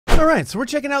Alright, so we're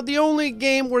checking out the only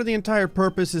game where the entire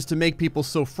purpose is to make people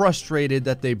so frustrated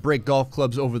that they break golf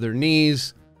clubs over their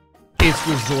knees. It's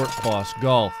Resort Boss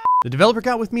Golf. The developer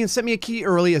got with me and sent me a key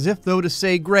early as if though to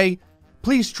say, Gray,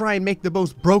 please try and make the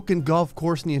most broken golf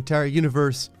course in the entire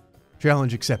universe.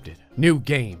 Challenge accepted. New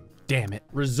game. Damn it.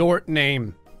 Resort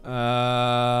name.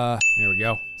 Here we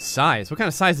go. Size. What kind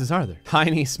of sizes are there?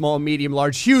 Tiny, small, medium,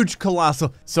 large, huge,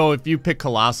 colossal. So if you pick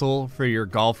colossal for your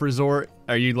golf resort,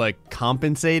 are you like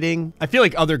compensating? I feel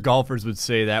like other golfers would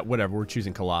say that. Whatever, we're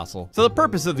choosing colossal. So the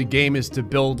purpose of the game is to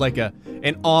build like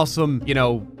an awesome, you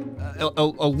know,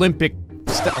 Olympic,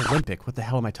 what the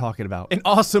hell am I talking about? An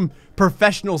awesome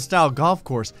professional style golf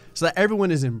course so that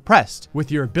everyone is impressed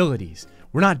with your abilities.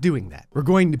 We're not doing that. We're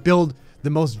going to build the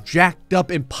most jacked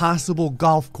up impossible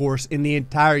golf course in the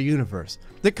entire universe.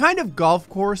 The kind of golf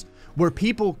course where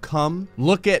people come,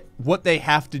 look at what they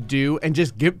have to do, and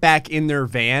just get back in their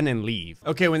van and leave.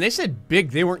 Okay, when they said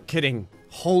big, they weren't kidding.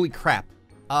 Holy crap.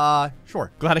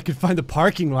 Sure. Glad I could find the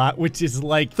parking lot, which is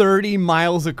like 30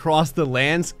 miles across the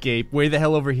landscape. Way the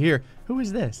hell over here. Who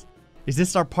is this? Is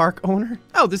this our park owner?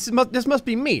 Oh, this must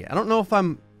be me. I don't know if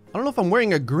I'm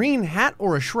wearing a green hat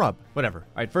or a shrub. Whatever.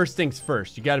 All right, first things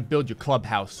first. You got to build your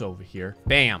clubhouse over here.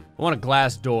 Bam. I want a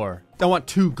glass door. I want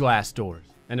 2 glass doors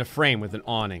and a frame with an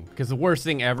awning. Because the worst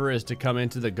thing ever is to come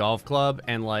into the golf club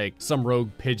and like some rogue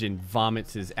pigeon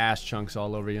vomits his ass chunks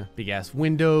all over you. Big ass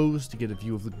windows to get a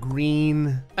view of the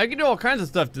green. I can do all kinds of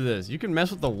stuff to this. You can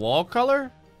mess with the wall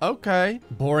color? Okay.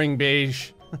 Boring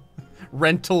beige.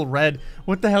 Rental red.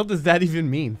 What the hell does that even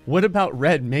mean? What about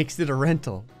red makes it a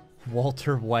rental?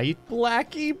 Walter White?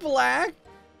 Blackie black?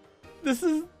 This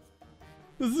is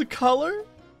a color?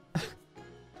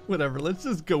 Whatever, let's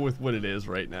just go with what it is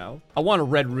right now. I want a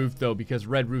red roof though, because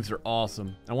red roofs are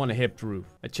awesome. I want a hipped roof.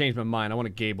 I changed my mind, I want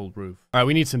a gabled roof. All right,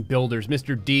 we need some builders.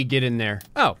 Mr. D, get in there.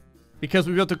 Oh, because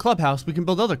we built a clubhouse, we can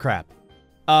build other crap.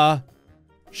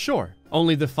 Sure.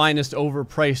 Only the finest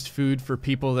overpriced food for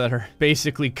people that are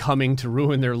basically coming to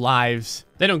ruin their lives.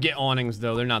 They don't get awnings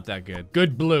though, they're not that good.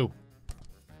 Good blue.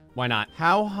 Why not?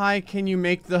 How high can you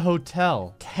make the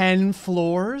hotel? 10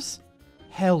 floors?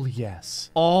 Hell yes.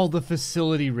 All the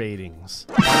facility ratings.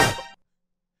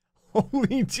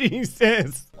 Holy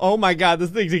Jesus. Oh my God,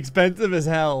 this thing's expensive as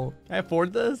hell. Can I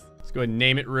afford this? Let's go ahead and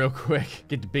name it real quick.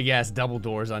 Get the big ass double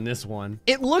doors on this one.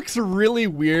 It looks really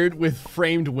weird with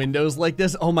framed windows like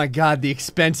this. Oh my God, the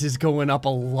expense is going up a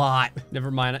lot.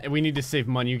 Never mind, we need to save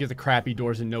money. You get the crappy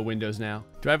doors and no windows now.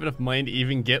 Do I have enough money to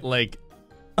even get like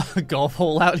a golf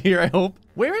hole out here, I hope?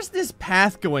 Where is this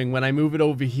path going when I move it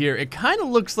over here? It kind of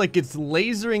looks like it's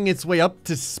lasering its way up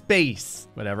to space.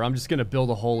 Whatever, I'm just gonna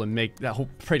build a hole and make that hole.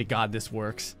 Pray to God this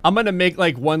works. I'm gonna make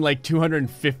like one like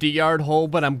 250-yard hole,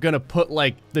 but I'm gonna put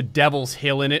like the Devil's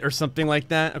Hill in it or something like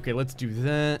that. Okay, let's do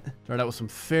that. Start out with some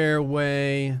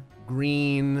fairway,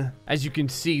 green. As you can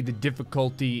see, the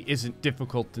difficulty isn't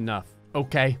difficult enough.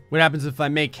 Okay, what happens if I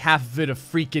make half of it a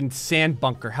freaking sand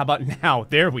bunker? How about now?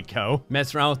 There we go.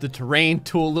 Mess around with the terrain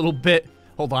tool a little bit.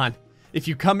 Hold on. If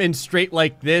you come in straight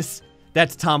like this,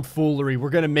 that's tomfoolery. We're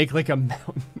gonna make like a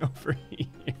mountain over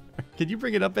here. Can you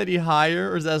bring it up any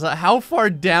higher? Or is that, how far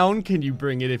down can you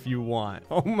bring it if you want?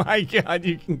 Oh my God,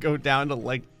 you can go down to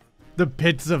like the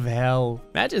pits of hell.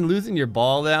 Imagine losing your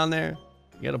ball down there.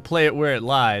 You gotta play it where it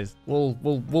lies. We'll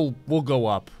go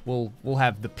up. We'll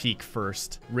have the peak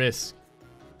first. Risk.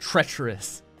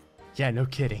 Treacherous. Yeah, no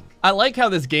kidding. I like how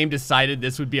this game decided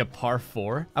this would be a par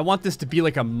 4. I want this to be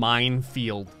like a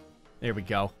minefield. There we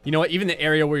go. You know what? Even the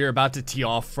area where you're about to tee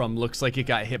off from looks like it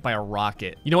got hit by a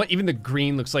rocket. You know what? Even the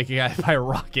green looks like it got hit by a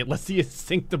rocket. Let's see you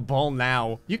sink the ball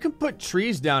now. You can put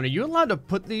trees down. Are you allowed to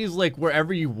put these like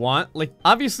wherever you want? Like,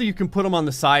 obviously you can put them on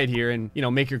the side here and, you know,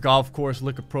 make your golf course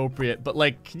look appropriate. But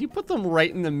like, can you put them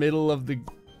right in the middle of the...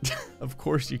 Of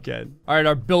course you can. All right,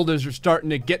 our builders are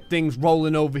starting to get things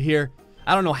rolling over here.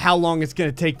 I don't know how long it's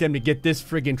gonna take them to get this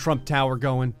friggin' Trump Tower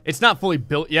going. It's not fully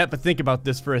built yet, but think about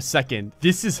this for a second.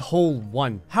 This is hole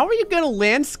 1. How are you gonna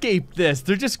landscape this?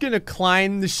 They're just gonna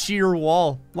climb the sheer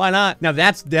wall. Why not? Now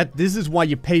this is why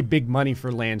you pay big money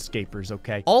for landscapers,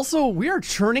 okay? Also, we are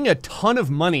churning a ton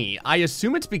of money. I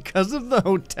assume it's because of the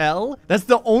hotel. That's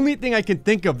the only thing I can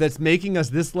think of that's making us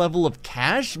this level of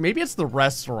cash. Maybe it's the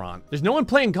restaurant. There's no one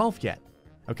playing golf yet,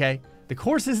 okay? The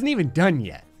course isn't even done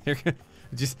yet.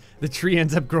 Just, the tree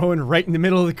ends up growing right in the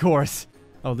middle of the course.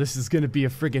 Oh, this is gonna be a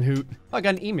friggin' hoot. Oh, I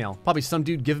got an email. Probably some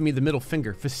dude giving me the middle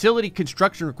finger. Facility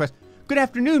construction request. Good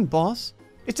afternoon, boss.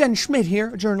 It's N. Schmidt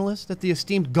here, a journalist at the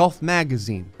esteemed Golf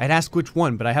Magazine. I'd ask which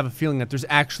one, but I have a feeling that there's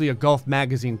actually a golf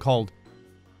magazine called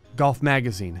Golf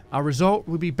Magazine. Our result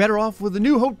would be better off with a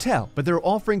new hotel, but they're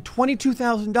offering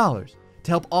 $22,000.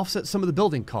 to help offset some of the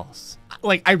building costs.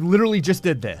 Like, I literally just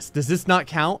did this. Does this not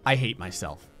count? I hate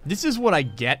myself. This is what I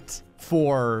get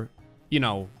for, you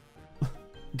know,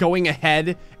 going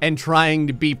ahead and trying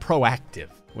to be proactive.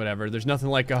 Whatever, there's nothing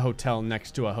like a hotel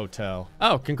next to a hotel.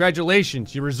 Oh,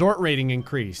 congratulations, your resort rating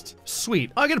increased. Sweet,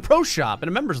 oh, I get a pro shop and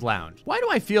a members lounge. Why do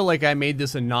I feel like I made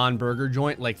this a non-burger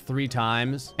joint like 3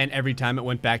 times and every time it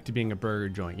went back to being a burger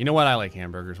joint? You know what, I like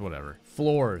hamburgers, whatever.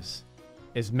 Floors,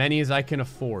 as many as I can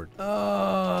afford.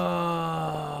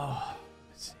 Oh,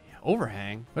 let's see.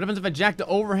 Overhang? What happens if I jack the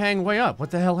overhang way up?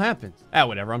 What the hell happens? Ah,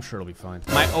 whatever, I'm sure it'll be fine.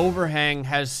 My overhang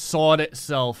has sawed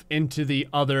itself into the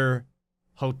other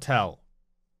hotel.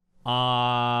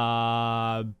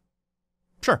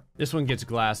 Sure. This one gets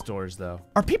glass doors, though.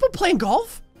 Are people playing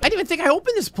golf? I didn't even think I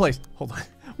opened this place. Hold on.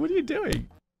 What are you doing?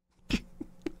 This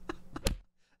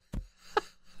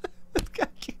guy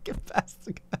can't get past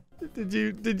the guy. Did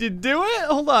you do it?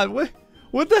 Hold on.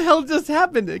 What the hell just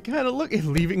happened? It kind of looked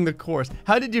leaving the course.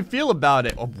 How did you feel about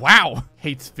it? Oh, wow.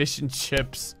 Hates fish and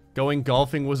chips. Going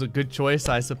golfing was a good choice,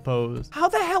 I suppose. How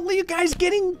the hell are you guys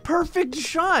getting perfect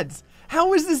shots?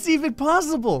 How is this even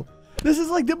possible? This is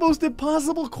like the most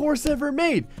impossible course ever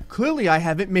made. Clearly, I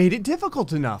haven't made it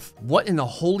difficult enough. What in the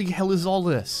holy hell is all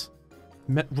this?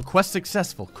 Request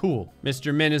successful, cool.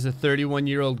 Mr. Min is a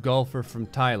 31-year-old golfer from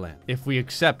Thailand. If we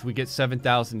accept, we get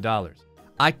 $7,000.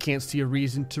 I can't see a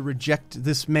reason to reject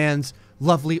this man's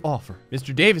lovely offer.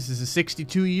 Mr. Davis is a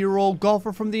 62-year-old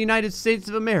golfer from the United States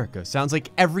of America. Sounds like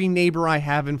every neighbor I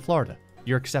have in Florida.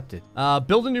 You're accepted.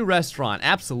 Build a new restaurant,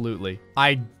 absolutely.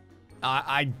 I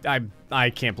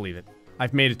can't believe it.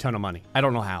 I've made a ton of money. I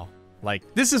don't know how. Like,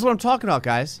 this is what I'm talking about,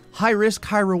 guys. High risk,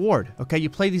 high reward. Okay, you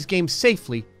play these games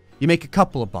safely, you make a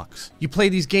couple of bucks. You play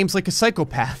these games like a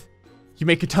psychopath, you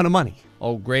make a ton of money.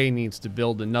 Oh, Gray needs to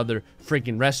build another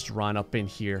freaking restaurant up in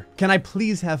here. Can I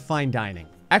please have fine dining?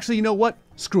 Actually, you know what?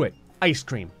 Screw it. Ice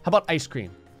cream. How about ice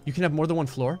cream? You can have more than one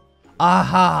floor?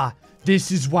 Aha!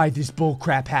 This is why this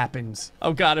bullcrap happens.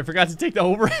 Oh god, I forgot to take the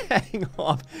overhang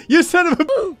off. You son of a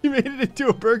boo! You made it into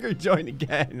a burger joint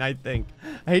again, I think.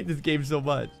 I hate this game so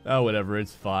much. Oh, whatever,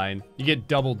 it's fine. You get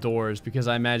double doors because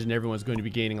I imagine everyone's going to be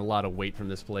gaining a lot of weight from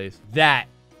this place. That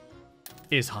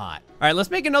is hot. All right, let's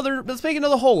make another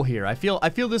hole here. I feel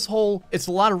this hole, it's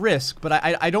a lot of risk, but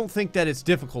I don't think that it's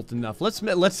difficult enough. Let's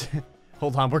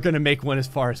hold on, we're gonna make one as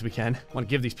far as we can. I want to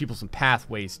give these people some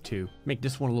pathways too. Make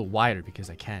this one a little wider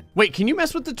because I can. Wait, can you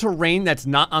mess with the terrain that's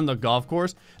not on the golf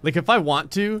course? Like if I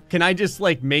want to, can I just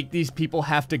like make these people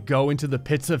have to go into the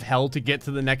pits of hell to get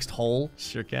to the next hole?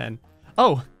 Sure can.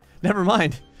 Oh, never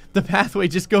mind. The pathway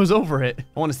just goes over it.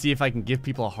 I want to see if I can give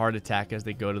people a heart attack as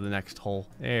they go to the next hole.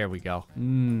 There we go.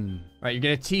 All right, you're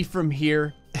gonna tee from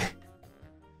here.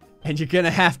 And you're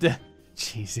gonna have to,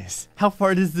 Jesus. How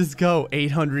far does this go?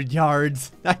 800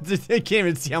 yards. I can't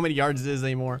even see how many yards it is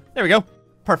anymore. There we go.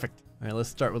 Perfect. All right, let's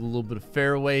start with a little bit of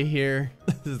fairway here.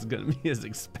 This is gonna be as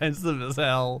expensive as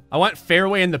hell. I want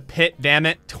fairway in the pit, damn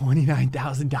it.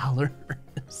 $29,000.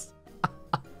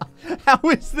 How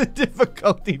is the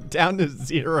difficulty down to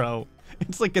 0?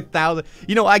 It's like 1,000.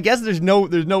 You know, I guess there's no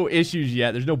issues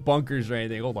yet. There's no bunkers or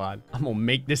anything. Hold on. I'm gonna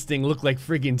make this thing look like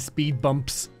friggin' speed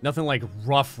bumps. Nothing like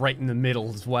rough right in the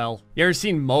middle as well. You ever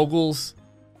seen moguls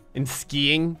in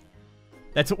skiing?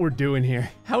 That's what we're doing here.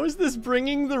 How is this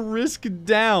bringing the risk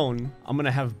down? I'm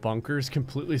gonna have bunkers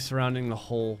completely surrounding the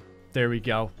hole. There we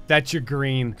go. That's your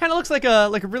green. Kind of looks like a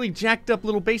really jacked up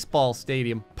little baseball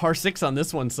stadium. Par 6 on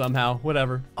this one somehow.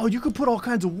 Whatever. Oh, you could put all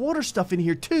kinds of water stuff in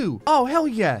here too. Oh, hell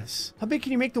yes. How big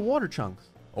can you make the water chunks?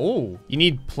 Oh, you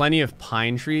need plenty of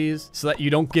pine trees so that you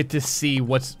don't get to see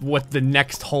what the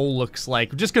next hole looks like.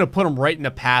 We're just gonna put them right in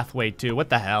the pathway too. What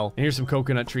the hell? And here's some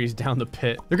coconut trees down the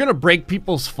pit. They're gonna break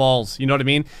people's falls. You know what I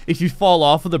mean? If you fall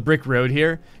off of the brick road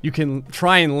here, you can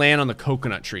try and land on the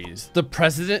coconut trees. The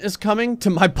president is coming to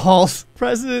my balls.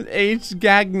 President H.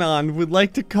 Gagnon would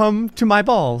like to come to my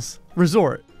balls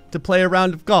resort to play a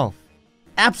round of golf.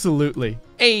 Absolutely.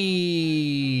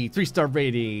 Hey, 3-star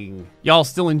rating. Y'all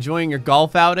still enjoying your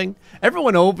golf outing?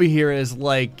 Everyone over here is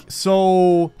like,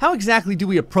 so how exactly do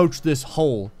we approach this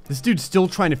hole? This dude's still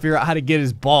trying to figure out how to get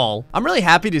his ball. I'm really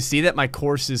happy to see that my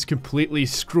course is completely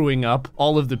screwing up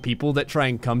all of the people that try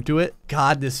and come to it.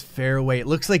 God, this fairway, it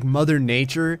looks like Mother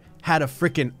Nature had a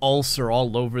freaking ulcer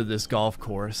all over this golf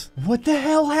course. What the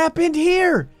hell happened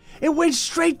here? It went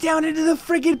straight down into the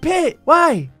friggin' pit.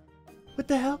 Why? What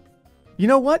the hell? You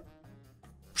know what?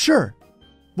 Sure.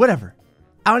 Whatever.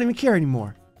 I don't even care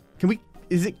anymore. Can we,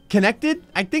 is it connected?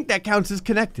 I think that counts as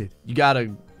connected. You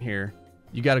gotta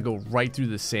go right through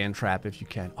the sand trap if you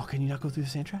can. Oh, can you not go through the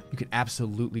sand trap? You can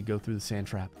absolutely go through the sand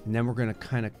trap. And then we're gonna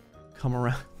kind of come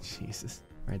around. Jesus.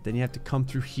 All right, then you have to come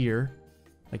through here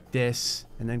like this,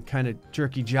 and then kind of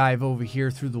jerky jive over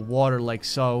here through the water like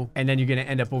so, and then you're gonna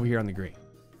end up over here on the green.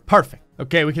 Perfect.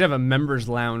 Okay, we can have a members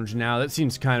lounge now. That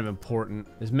seems kind of important.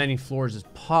 As many floors as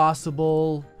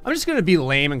possible. I'm just gonna be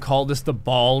lame and call this the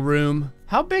ballroom.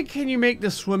 How big can you make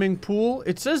the swimming pool?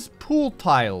 It says pool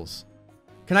tiles.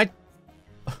 Can I?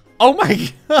 Oh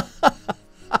my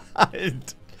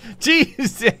God.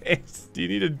 Jesus. Do you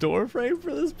need a door frame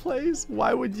for this place?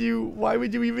 Why would you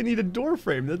even need a door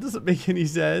frame? That doesn't make any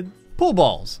sense. Pool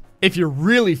balls. If you're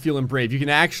really feeling brave, you can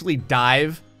actually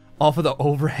dive off of the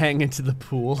overhang into the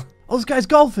pool. Oh, this guy's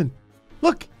golfing.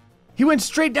 Look, he went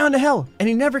straight down to hell and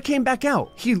he never came back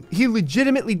out. He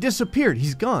legitimately disappeared.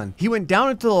 He's gone. He went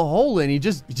down into the hole and he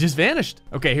just vanished.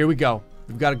 Okay, here we go.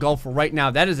 We've got a golfer right now.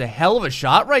 That is a hell of a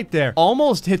shot right there.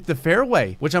 Almost hit the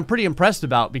fairway, which I'm pretty impressed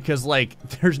about because, like,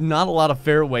 there's not a lot of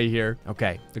fairway here.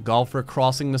 Okay, the golfer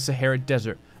crossing the Sahara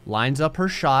Desert lines up her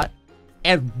shot,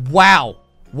 and wow,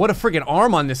 what a friggin'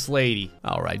 arm on this lady.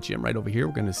 All right, Jim, right over here,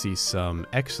 we're gonna see some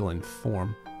excellent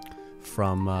form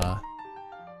from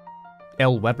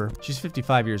Elle Weber. She's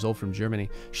 55 years old from Germany.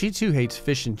 She too hates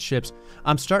fish and chips.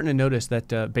 I'm starting to notice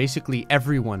that basically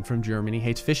everyone from Germany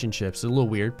hates fish and chips. It's a little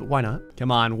weird, but why not?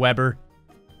 Come on, Weber.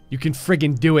 You can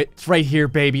friggin' do it. It's right here,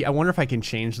 baby. I wonder if I can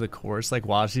change the course like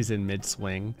while she's in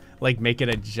mid-swing. Like make it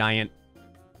a giant...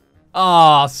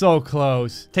 Oh, so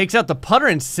close. Takes out the putter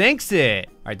and sinks it.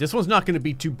 All right, this one's not gonna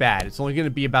be too bad. It's only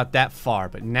gonna be about that far,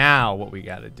 but now what we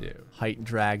gotta do. Height and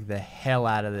drag the hell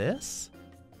out of this.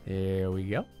 There we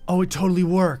go. Oh, it totally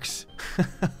works.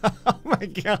 Oh my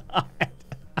God.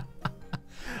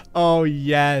 Oh,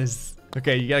 yes.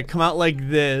 Okay, you gotta come out like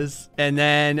this, and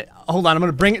then, hold on, I'm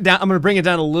gonna bring it down. I'm gonna bring it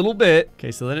down a little bit.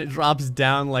 Okay, so then it drops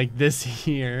down like this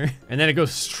here, and then it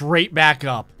goes straight back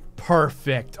up.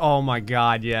 Perfect. Oh my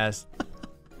God, yes.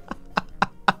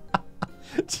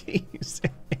 Jesus.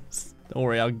 Don't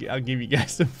worry, I'll give you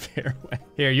guys some fairway.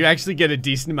 Here, you actually get a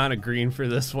decent amount of green for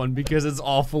this one because it's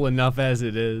awful enough as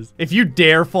it is. If you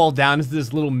dare fall down into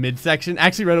this little midsection,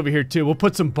 actually right over here too, we'll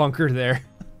put some bunker there.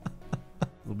 A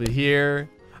little bit here.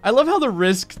 I love how the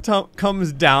risk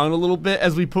comes down a little bit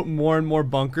as we put more and more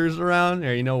bunkers around.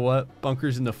 Here, you know what?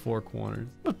 Bunkers in the four corners.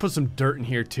 Let's put some dirt in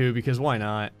here too because why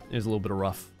not? There's a little bit of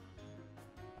rough.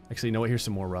 Actually, you know what? Here's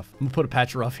some more rough. I'm gonna put a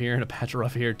patch of rough here and a patch of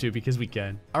rough here too because we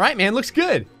can. All right, man, looks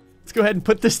good. Let's go ahead and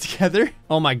put this together.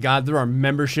 Oh my God, there are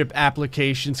membership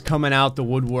applications coming out the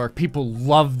woodwork. People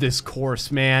love this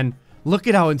course, man. Look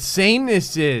at how insane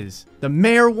this is. The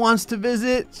mayor wants to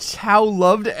visit. Chow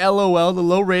loved LOL. The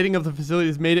low rating of the facility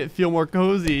has made it feel more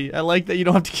cozy. I like that you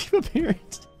don't have to keep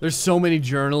appearance. There's so many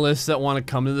journalists that want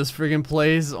to come to this friggin'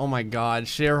 place. Oh my God,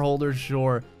 shareholders,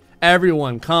 sure.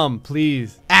 Everyone, come,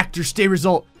 please. Actors, stay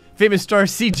result. Famous star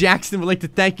C. Jackson would like to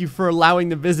thank you for allowing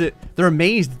the visit. They're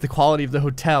amazed at the quality of the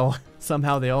hotel.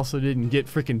 Somehow they also didn't get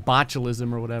freaking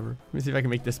botulism or whatever. Let me see if I can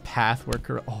make this path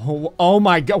work. Oh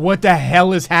my God, what the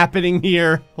hell is happening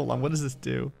here? Hold on, what does this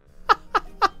do?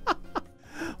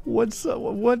 What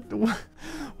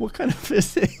kind of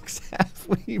physics have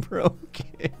we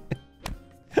broken?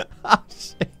 Oh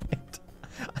shit.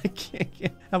 I can't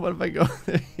get, how about if I go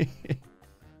there?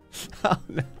 Oh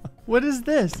no. What is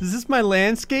this? Is this my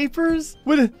landscapers?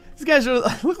 These guys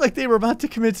look like they were about to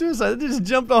commit suicide. They just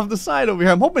jumped off the side over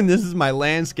here. I'm hoping this is my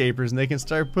landscapers and they can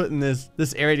start putting this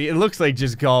area. It looks like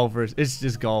just golfers. It's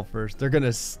just golfers. They're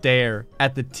gonna stare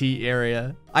at the tee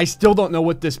area. I still don't know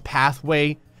what this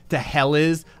pathway to hell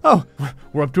is. Oh,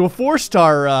 we're up to a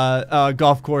 4-star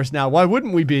golf course now. Why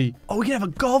wouldn't we be? Oh, we can have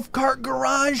a golf cart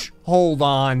garage? Hold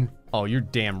on. Oh, you're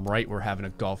damn right we're having a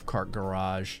golf cart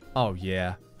garage. Oh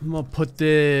yeah. I'm gonna put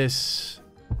this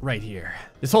right here.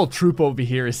 This whole troop over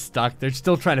here is stuck. They're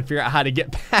still trying to figure out how to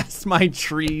get past my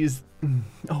trees.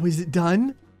 Oh, is it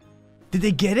done? Did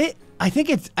they get it? I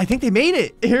think they made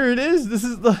it. Here it is. This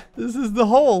is the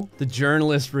hole. The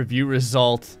journalist review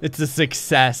result. It's a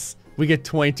success. We get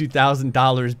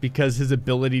 $22,000 because his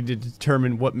ability to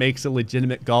determine what makes a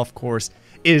legitimate golf course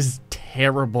is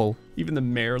terrible. Even the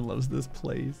mayor loves this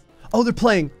place. Oh, they're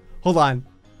playing. Hold on.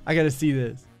 I gotta see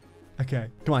this. Okay,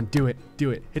 come on, do it. Do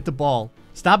it. Hit the ball.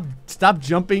 Stop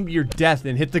jumping to your death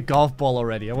and hit the golf ball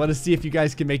already. I want to see if you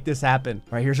guys can make this happen.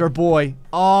 All right, here's our boy.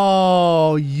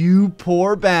 Oh, you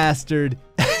poor bastard.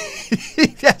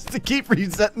 He has to keep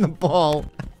resetting the ball.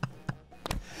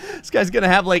 This guy's going to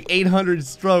have like 800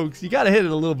 strokes. You got to hit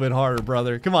it a little bit harder,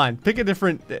 brother. Come on, pick a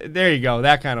different... There you go.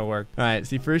 That kind of worked. All right,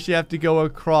 see, first you have to go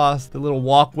across the little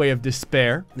walkway of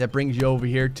despair that brings you over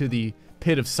here to the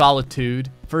pit of solitude.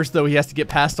 First, though, he has to get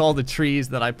past all the trees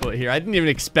that I put here. I didn't even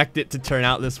expect it to turn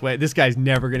out this way. This guy's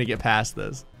never going to get past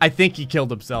this. I think he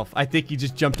killed himself. I think he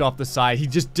just jumped off the side. He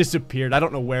just disappeared. I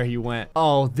don't know where he went.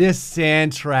 Oh, this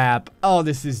sand trap. Oh,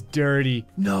 this is dirty.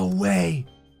 No way.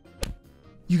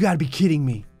 You got to be kidding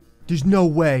me. There's no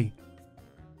way.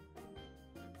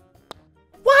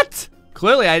 What?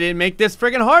 Clearly, I didn't make this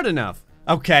friggin' hard enough.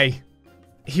 Okay.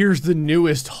 Here's the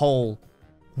newest hole.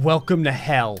 Welcome to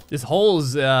hell. This hole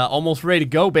is almost ready to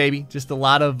go, baby. Just a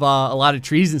lot of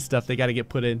trees and stuff they got to get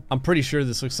put in. I'm pretty sure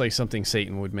this looks like something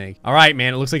Satan would make. All right,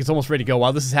 man. It looks like it's almost ready to go.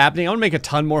 While this is happening, I'm gonna make a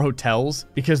ton more hotels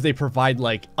because they provide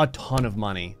like a ton of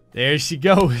money. There she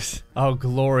goes. Oh,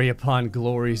 glory upon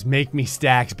glories. Make me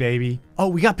stacks, baby. Oh,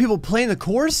 we got people playing the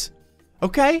course?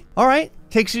 Okay. All right.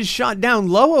 Takes his shot down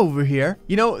low over here.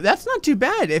 You know, that's not too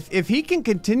bad. If he can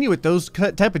continue with those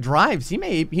type of drives, he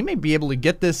may be able to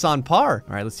get this on par.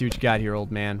 All right, let's see what you got here,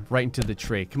 old man. Right into the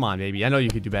tree. Come on, baby. I know you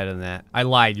could do better than that. I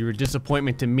lied. You're a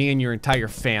disappointment to me and your entire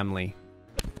family.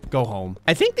 Go home.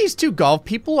 I think these two golf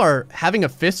people are having a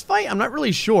fist fight. I'm not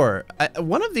really sure.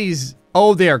 One of these...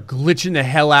 Oh, they are glitching the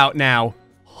hell out now.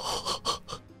 I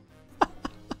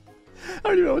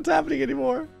don't even know what's happening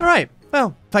anymore. All right.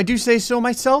 Well, if I do say so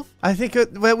myself, I think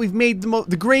that we've made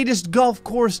the greatest golf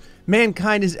course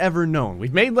mankind has ever known.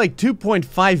 We've made like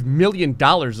 $2.5 million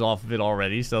off of it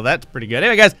already, so that's pretty good.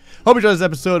 Anyway, guys, hope you enjoyed this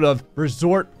episode of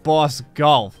Resort Boss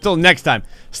Golf. Till next time,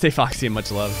 stay foxy and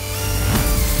much love.